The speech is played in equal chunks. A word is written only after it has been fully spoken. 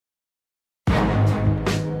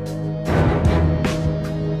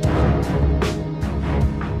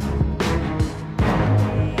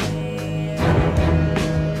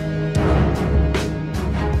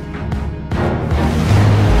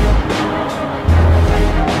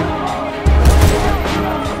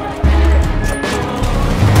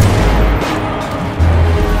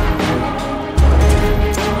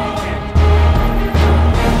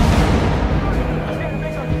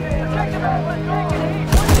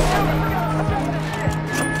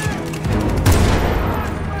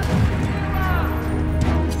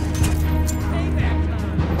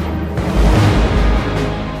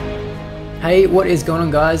Hey, what is going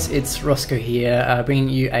on, guys? It's Roscoe here, bringing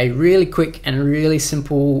you a really quick and really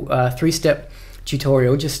simple three-step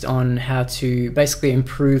tutorial just on how to basically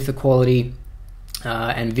improve the quality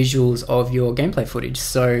and visuals of your gameplay footage.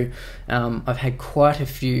 So I've had quite a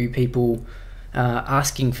few people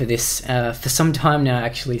asking for this for some time now,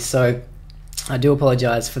 actually, so I do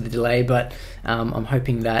apologize for the delay, but I'm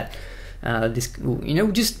hoping that this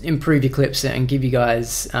will, just improve your clips and give you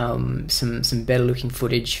guys some better looking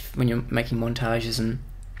footage when you're making montages and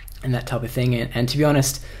that type of thing. And to be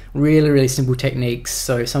honest, really simple techniques.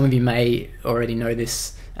 So some of you may already know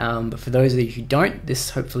this, but for those of you who don't,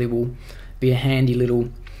 this hopefully will be a handy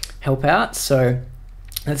little help out. So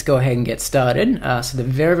let's go ahead and get started. So the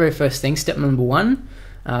very first thing, step number one,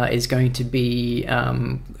 is going to be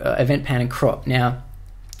event pan and crop. Now,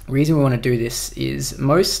 the reason we want to do this is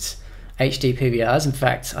most HD PVRs, in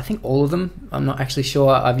fact I think all of them, I'm not actually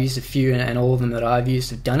sure, I've used a few and all of them that I've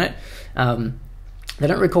used have done it, they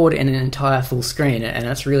don't record in an entire full screen, and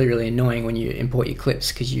that's really annoying when you import your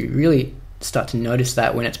clips, because you really start to notice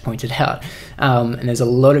that when it's pointed out. And there's a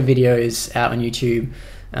lot of videos out on YouTube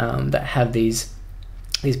that have these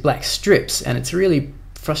black strips, and it's really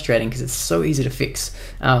frustrating because it's so easy to fix.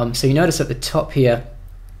 So you notice at the top here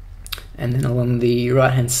and then along the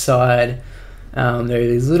right hand side, there are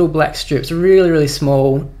these little black strips, really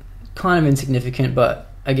small, kind of insignificant, but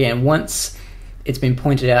again, once it's been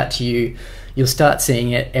pointed out to you, you'll start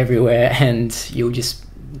seeing it everywhere, and you'll just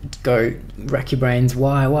go rack your brains,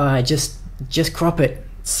 why, just crop it.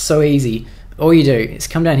 It's so easy. All you do is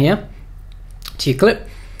come down here to your clip,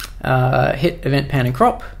 hit event pan and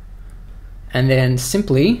crop, and then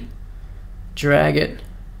simply drag it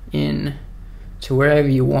in to wherever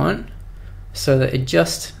you want so that it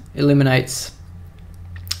just eliminates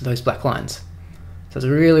those black lines. So it's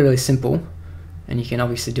really simple, and you can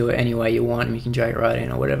obviously do it any way you want, and you can drag it right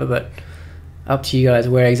in or whatever, but up to you guys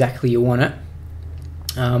where exactly you want it.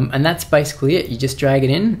 And that's basically it. You just drag it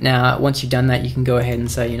in. Now once you've done that, you can go ahead and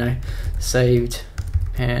say, saved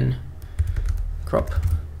pan crop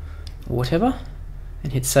or whatever,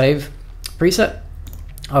 and hit save preset.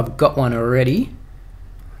 I've got one already,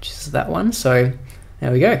 which is that one, so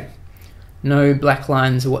there we go. No black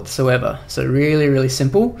lines whatsoever. So really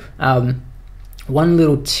simple. One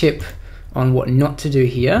little tip on what not to do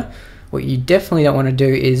here. What you definitely don't want to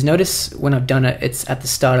do is, notice when I've done it, it's at the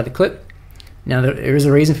start of the clip. Now there is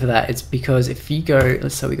a reason for that. It's because if you go,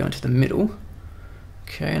 let's say we go into the middle,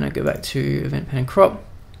 okay, and I go back to event pan crop.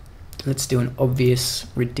 Let's do an obvious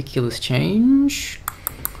ridiculous change.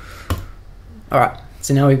 Alright,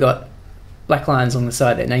 so now we've got black lines on the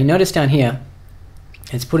side there. Now you notice down here,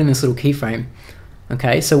 it's put in this little keyframe.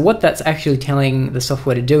 Okay, so what that's actually telling the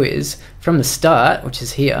software to do is, from the start, which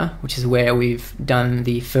is here, which is where we've done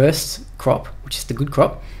the first crop, which is the good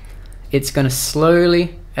crop, it's going to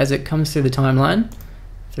slowly, as it comes through the timeline,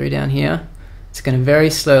 through down here, it's going to very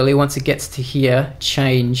slowly, once it gets to here,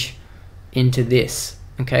 change into this.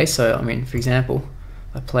 Okay, so I mean, for example,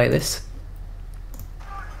 I play this,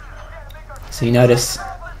 so you notice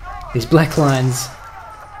these black lines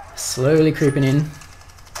slowly creeping in.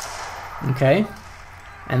 Okay,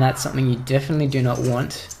 and that's something you definitely do not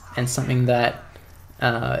want, and something that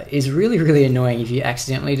is really annoying if you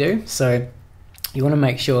accidentally do. So you want to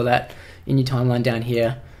make sure that in your timeline down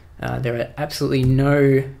here, there are absolutely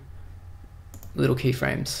no little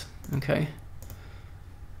keyframes. Okay,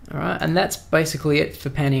 alright, and that's basically it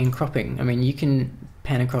for panning and cropping. I mean, you can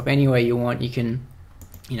pan and crop any way you want. You can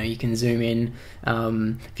zoom in.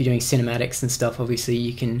 If you're doing cinematics and stuff, obviously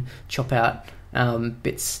you can chop out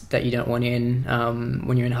bits that you don't want in.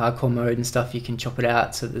 When you're in hardcore mode and stuff, you can chop it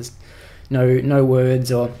out so there's no words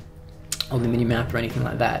or the mini-map or anything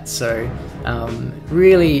like that. So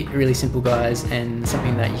really simple, guys, and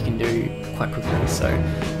something that you can do quite quickly. So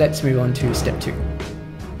let's move on to step 2.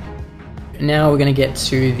 Now we're going to get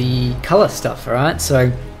to the color stuff. Alright,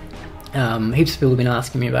 so heaps of people have been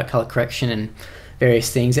asking me about color correction and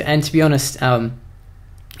various things, and to be honest,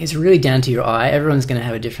 it's really down to your eye. Everyone's going to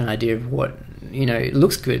have a different idea of what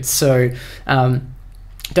looks good. So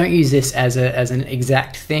don't use this as an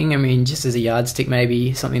exact thing. I mean, just as a yardstick,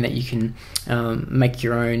 maybe something that you can make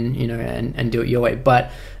your own, and do it your way.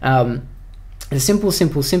 But the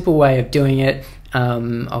simple way of doing it,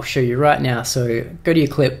 I'll show you right now. So go to your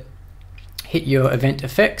clip, hit your event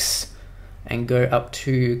effects, and go up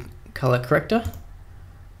to color corrector,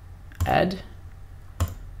 add.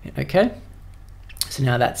 Okay, so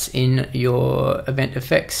now that's in your event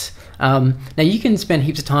effects. Now you can spend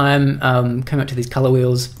heaps of time coming up to these color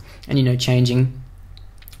wheels and changing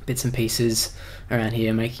bits and pieces around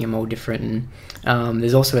here, making them all different. And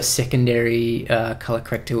there's also a secondary color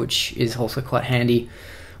corrector, which is also quite handy,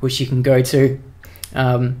 which you can go to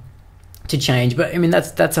change. But I mean,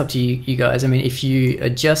 that's up to you guys. I mean, if you are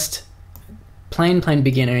just plain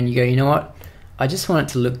beginner and you go, you know what, I just want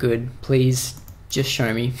it to look good, please just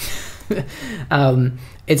show me.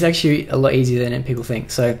 It's actually a lot easier than people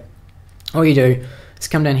think. So all you do is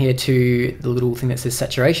come down here to the little thing that says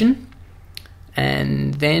saturation,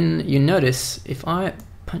 and then you notice if I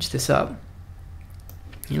punch this up,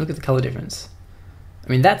 you look at the color difference. I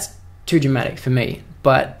mean, that's too dramatic for me,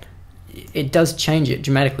 but it does change it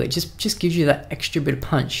dramatically. It just gives you that extra bit of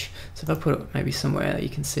punch. So if I put it maybe somewhere that you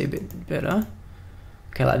can see a bit better,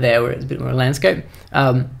 okay, like there, where it's a bit more landscape.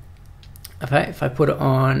 Okay, if I put it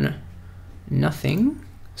on nothing,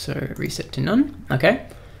 so reset to none, okay,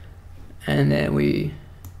 and then we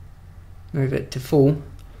move it to full,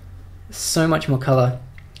 so much more color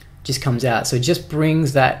just comes out. So it just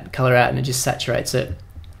brings that color out and it just saturates it.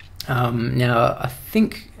 Now I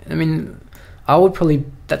think, I mean, I would probably,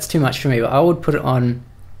 that's too much for me, but I would put it on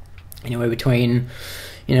anywhere between,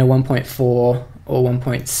 1.4 or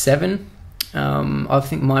 1.7. I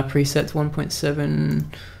think my preset's 1.7.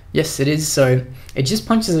 Yes, it is. So it just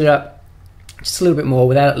punches it up just a little bit more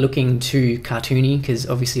without it looking too cartoony, because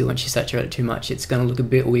obviously once you saturate it too much, it's going to look a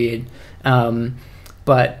bit weird.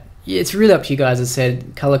 But yeah, it's really up to you guys. As I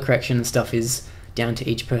said, color correction and stuff is down to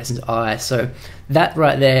each person's eye. So that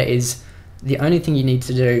right there is the only thing you need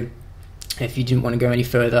to do if you didn't want to go any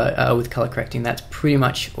further with color correcting. That's pretty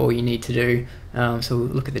much all you need to do. So we'll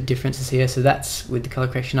look at the differences here. So that's with the color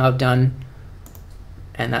correction I've done,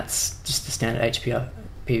 and that's just the standard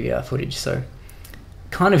PVR footage. So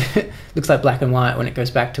kind of looks like black and white when it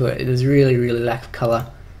goes back to it. There's really lack of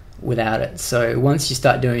color without it. So once you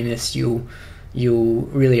start doing this, you'll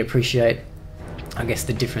really appreciate, I guess,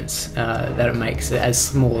 the difference that it makes, as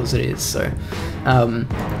small as it is. So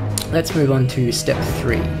let's move on to step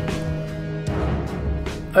 3.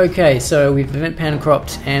 Okay, so we've event pan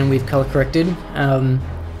cropped and we've color corrected.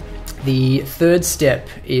 The third step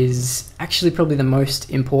is actually probably the most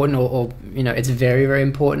important, or it's very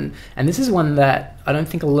important. And this is one that I don't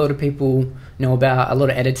think a lot of people know about. A lot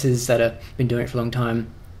of editors that have been doing it for a long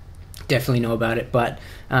time definitely know about it. But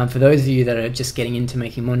for those of you that are just getting into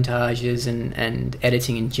making montages and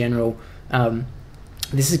editing in general,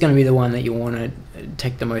 this is going to be the one that you want to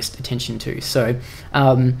take the most attention to. So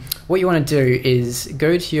what you want to do is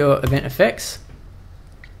go to your event effects.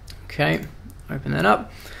 Okay, open that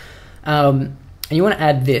up. And you want to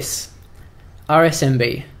add this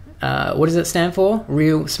RSMB. What does it stand for?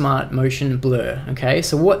 Real Smart Motion Blur. Okay,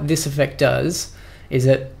 so what this effect does is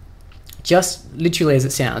it just literally as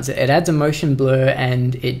it sounds, it adds a motion blur,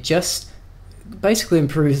 and it just basically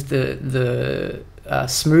improves the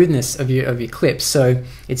smoothness of your clips. So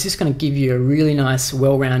it's just going to give you a really nice,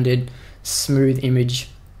 well-rounded, smooth image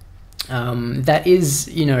that is,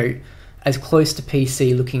 as close to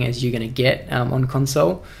PC looking as you're going to get on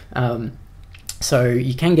console. So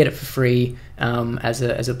you can get it for free as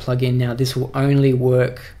a plugin. Now this will only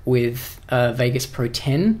work with Vegas Pro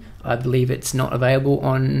 10. I believe it's not available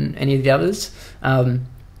on any of the others.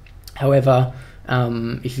 However,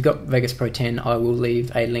 if you've got Vegas Pro 10, I will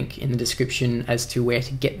leave a link in the description as to where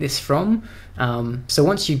to get this from. So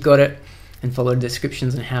once you've got it and follow the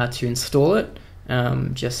descriptions on how to install it,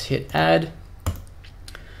 just hit add,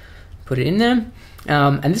 put it in there.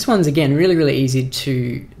 And this one's, again, really easy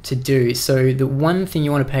to do. So the one thing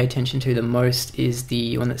you want to pay attention to the most is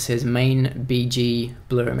the one that says main BG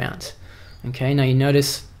blur amount. Okay, now you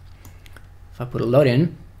notice if I put a lot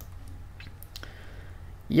in,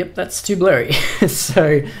 yep, that's too blurry.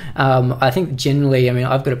 So I think generally, I mean,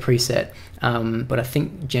 I've got a preset, but I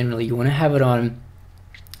think generally you want to have it on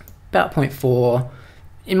about 0.4,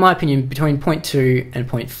 in my opinion, between 0.2 and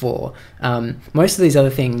 0.4. Most of these other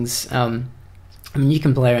things, I mean, you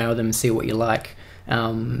can play around with them and see what you like,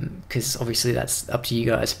 because obviously that's up to you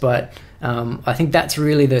guys. But I think that's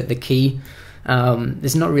really the key.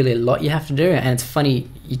 There's not really a lot you have to do, and it's funny,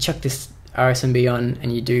 you chuck this RSMB on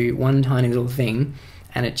and you do one tiny little thing,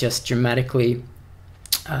 and it just dramatically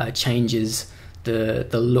changes the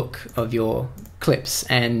look of your clips,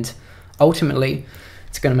 and ultimately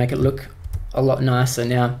it's going to make it look a lot nicer.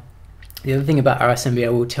 Now, the other thing about RSMB I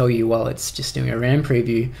will tell you while it's just doing a RAM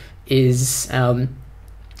preview is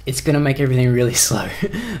it's going to make everything really slow.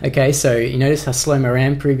 Okay, so you notice how slow my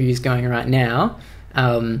RAM preview is going right now.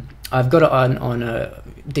 I've got it on a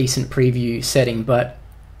decent preview setting, but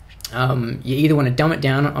you either want to dumb it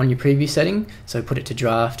down on your preview setting, so put it to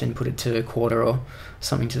draft and put it to quarter or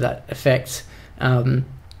something to that effect, and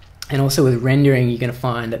And also with rendering, you're going to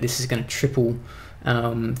find that this is going to triple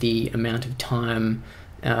the amount of time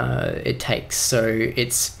it takes. So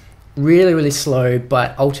it's really, really slow,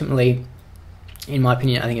 but ultimately, in my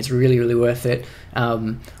opinion, I think it's really, really worth it.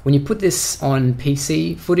 When you put this on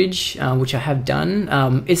PC footage, which I have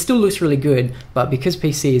done, it still looks really good, but because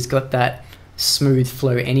PC has got that smooth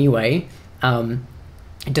flow anyway,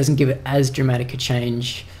 it doesn't give it as dramatic a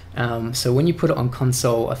change. So when you put it on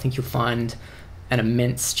console, I think you'll find an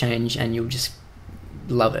immense change and you'll just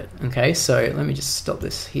love it. Okay, so let me just stop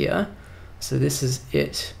this here. So this is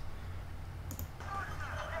it.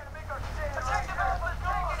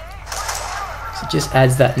 So it just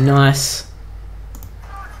adds that nice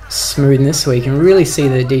smoothness where you can really see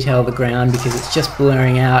the detail of the ground because it's just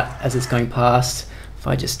blurring out as it's going past. If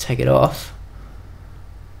I just take it off,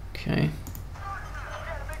 okay,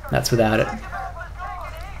 that's without it.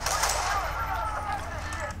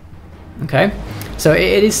 Okay, so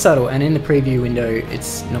it is subtle, and in the preview window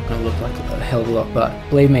it's not going to look like a hell of a lot, but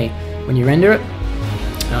believe me, when you render it,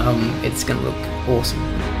 it's going to look awesome.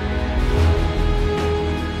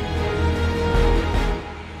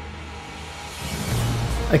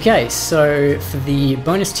 Okay, so for the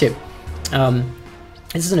bonus tip,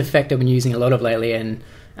 this is an effect I've been using a lot of lately, and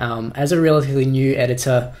as a relatively new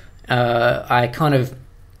editor, I kind of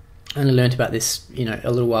only learned about this,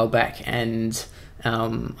 a little while back, and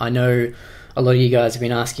I know a lot of you guys have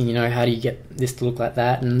been asking, how do you get this to look like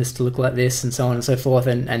that and this to look like this and so on and so forth,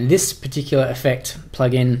 and this particular effect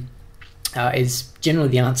plugin is generally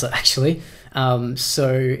the answer, actually.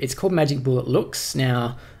 So it's called Magic Bullet Looks.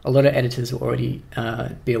 Now, a lot of editors will already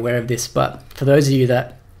be aware of this, but for those of you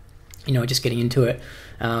that are just getting into it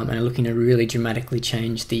and are looking to really dramatically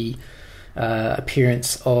change the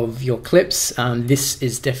appearance of your clips, this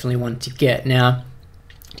is definitely one to get. Now,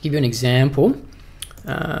 to give you an example,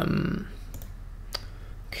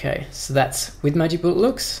 okay, so that's with Magic Bullet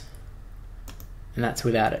Looks, and that's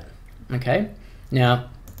without it. Okay, now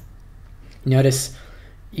notice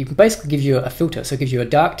you can basically give you a filter, so it gives you a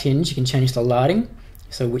dark tinge. You can change the lighting,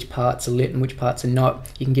 so which parts are lit and which parts are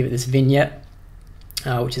not. You can give it this vignette,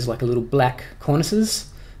 which is like a little black cornices,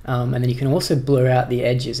 and then you can also blur out the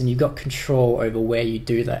edges, and you've got control over where you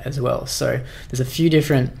do that as well. So there's a few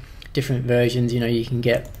different versions. You can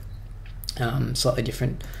get slightly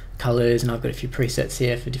different colors, and I've got a few presets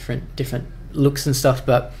here for different looks and stuff,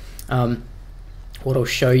 but what I'll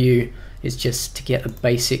show you is just to get a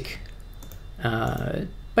basic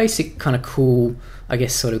kind of cool, I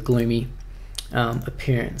guess, sort of gloomy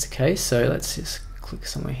appearance. Okay, so let's just click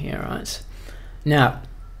somewhere here. Right, now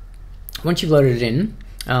once you've loaded it in,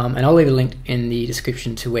 and I'll leave a link in the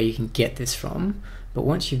description to where you can get this from, but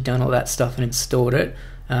once you've done all that stuff and installed it,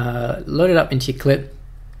 load it up into your clip,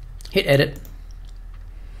 hit edit,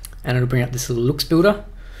 and it'll bring up this little looks builder.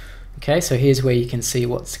 Okay, so here's where you can see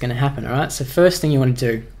what's going to happen. All right, so first thing you want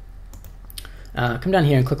to do, come down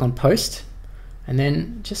here and click on post, and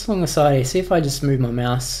then just along the side here, see if I just move my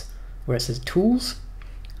mouse where it says tools,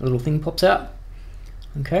 a little thing pops out.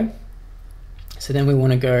 Okay, so then we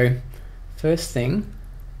want to go first thing,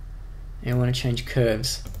 and we want to change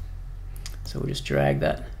curves, so we'll just drag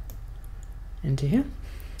that into here,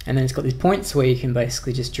 and then it's got these points where you can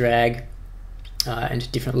basically just drag into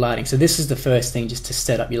different lighting. So this is the first thing, just to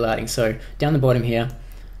set up your lighting. So down the bottom here,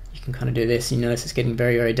 you can kind of do this. You notice it's getting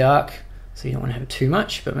very, very dark, so you don't want to have it too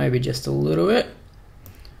much, but maybe just a little bit.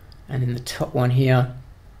 And then the top one here,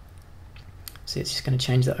 see, it's just going to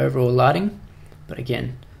change the overall lighting, but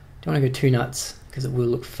again, don't want to go too nuts because it will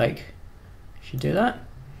look fake if you do that.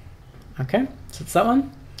 Okay, so it's that one.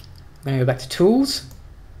 I'm going to go back to tools,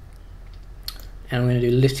 and I'm going to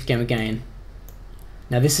do lift gamma gain.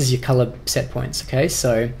 Now this is your color set points. Okay,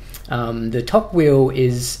 so the top wheel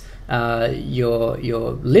is your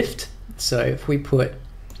lift. So if we put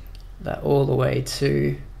that all the way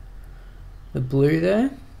to the blue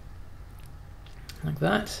there, like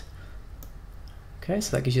that. Okay,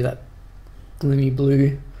 so that gives you that gloomy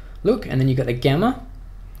blue look, and then you've got the gamma.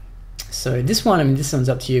 So this one, I mean, this one's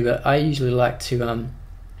up to you, but I usually like to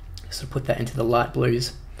sort of put that into the light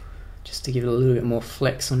blues, just to give it a little bit more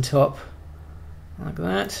flex on top, like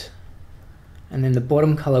that. And then the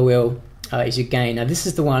bottom color wheel is your gain. Now this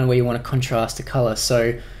is the one where you want to contrast the color,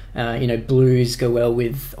 so blues go well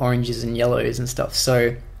with oranges and yellows and stuff.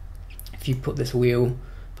 So if you put this wheel,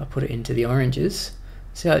 if I put it into the oranges,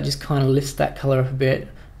 see how it just kind of lifts that color up a bit.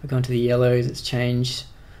 If I go into the yellows, it's changed,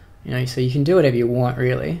 so you can do whatever you want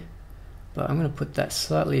really, but I'm going to put that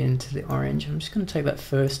slightly into the orange. I'm just going to take that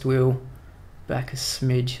first wheel back a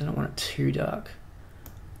smidge. I don't want it too dark,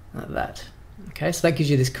 like that. Okay, so that gives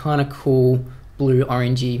you this kind of cool blue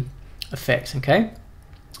orangey effect. Okay,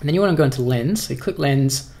 And then you want to go into lens. So you click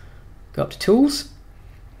lens, go up to tools,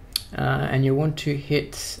 and you want to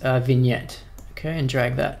hit vignette, okay, and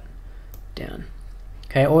drag that down.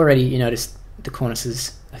 Okay, already you notice the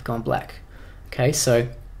cornices have gone black. Okay, so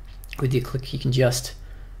with your click you can just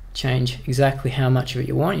change exactly how much of it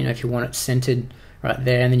you want. You know, if you want it centered right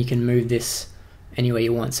there, and then you can move this anywhere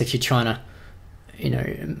you want. So if you're trying to, you know,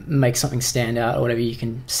 make something stand out or whatever, you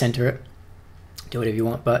can center it, do whatever you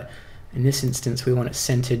want. But in this instance, we want it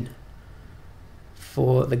centered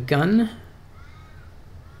for the gun.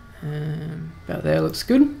 About there, looks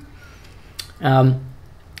good.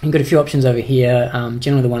 You've got a few options over here.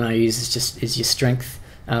 Generally, the one I use is your strength.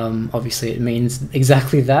 Obviously, it means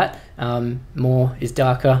exactly that. More is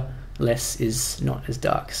darker, less is not as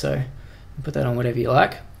dark. So put that on whatever you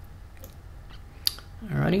like.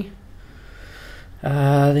 Alrighty.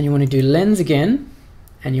 Then you want to do lens again,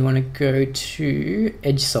 and you want to go to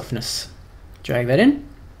edge softness. Drag that in.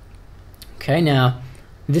 Okay, now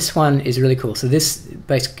this one is really cool. So this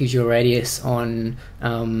basically gives you a radius on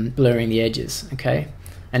blurring the edges. Okay,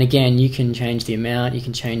 and again, you can change the amount, you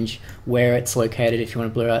can change where it's located if you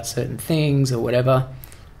want to blur out certain things or whatever.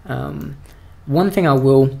 One thing I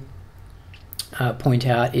will point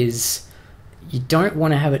out is you don't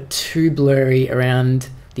want to have it too blurry around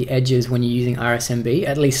the edges when you're using RSMB,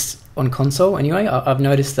 at least on console anyway. I've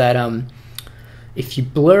noticed that if you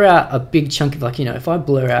blur out a big chunk, like, you know, if I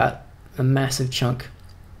blur out a massive chunk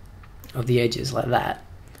of the edges like that,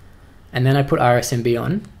 and then I put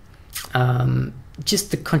RSMB on,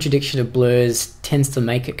 just the contradiction of blurs tends to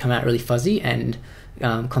make it come out really fuzzy, and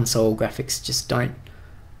console graphics just don't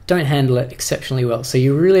handle it exceptionally well. So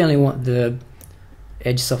you really only want the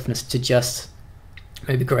edge softness to just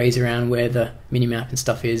maybe graze around where the minimap and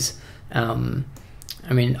stuff is.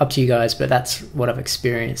 I mean, up to you guys, but that's what I've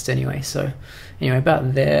experienced anyway. So anyway,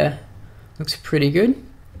 about there, looks pretty good.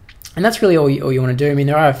 And that's really all you want to do. I mean,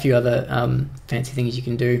 there are a few other fancy things you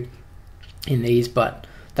can do in these, but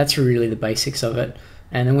that's really the basics of it.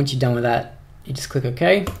 And then once you're done with that, you just click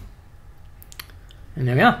OK. And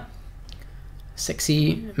there we are.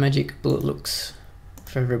 Sexy magic bullet looks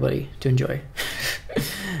for everybody to enjoy.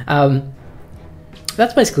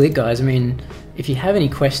 That's basically it, guys. I mean, if you have any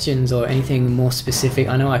questions or anything more specific,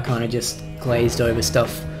 I know I kind of just glazed over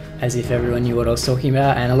stuff as if everyone knew what I was talking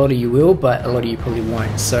about, and a lot of you will, but a lot of you probably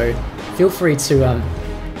won't. So feel free to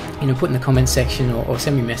you know, put in the comments section or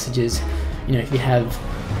send me messages, you know, if you have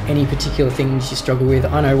any particular things you struggle with.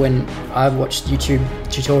 I know when I've watched YouTube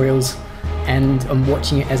tutorials and I'm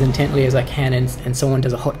watching it as intently as I can, and someone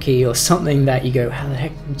does a hotkey or something that you go, how the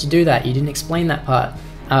heck did you do that? You didn't explain that part.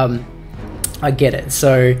 I get it.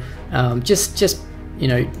 So just you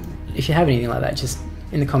know, if you have anything like that, just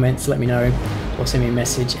in the comments let me know, or send me a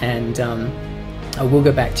message, and I will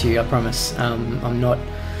go back to you, I promise. I'm not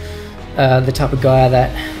the type of guy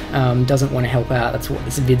that doesn't want to help out. That's what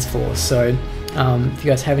this vid's for. So if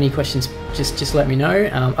you guys have any questions, just let me know.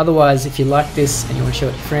 Otherwise, if you like this and you want to share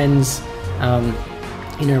it with your friends,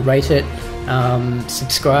 you know, rate it,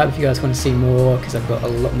 subscribe if you guys want to see more, because I've got a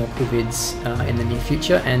lot more cool vids in the near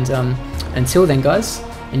future. And until then, guys,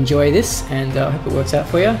 enjoy this, and I hope it works out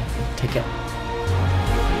for you. Take care.